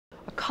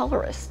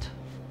colorist.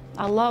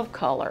 I love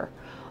color.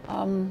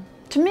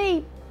 To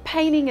me,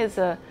 painting is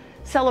a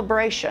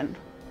celebration.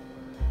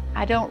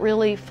 I don't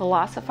really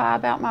philosophize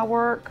about my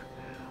work.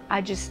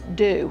 I just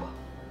do.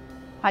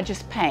 I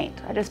just paint.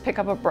 I just pick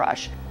up a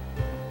brush.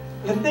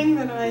 The thing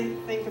that I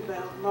think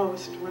about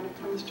most when it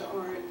comes to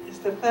art is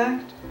the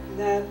fact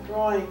that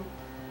drawing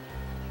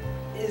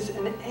is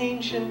an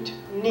ancient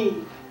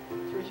need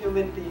for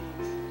human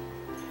beings.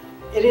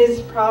 It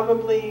is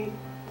probably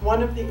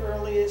one of the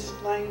earliest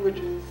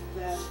languages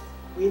that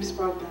we've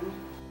spoken.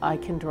 I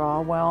can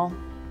draw well,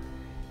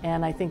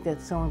 and I think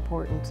that's so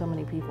important. So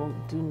many people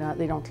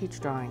they don't teach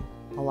drawing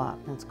a lot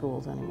in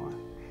schools anymore.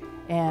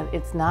 And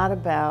it's not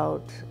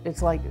about,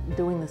 it's like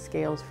doing the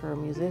scales for a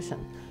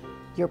musician.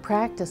 You're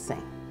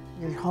practicing,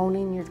 you're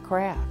honing your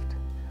craft.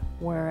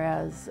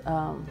 Whereas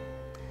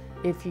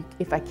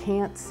if I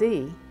can't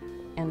see,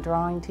 and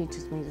drawing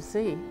teaches me to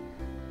see,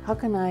 how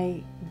can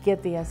I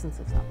get the essence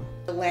of something?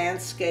 The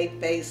landscape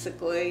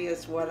basically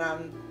is what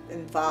I'm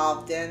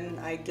involved in.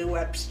 I do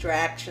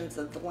abstractions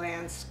of the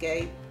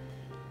landscape,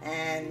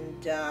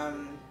 and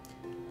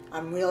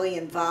I'm really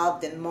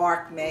involved in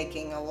mark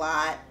making a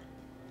lot,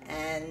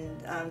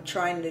 and I'm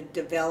trying to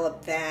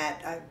develop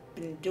that. I've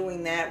been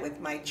doing that with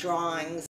my drawings.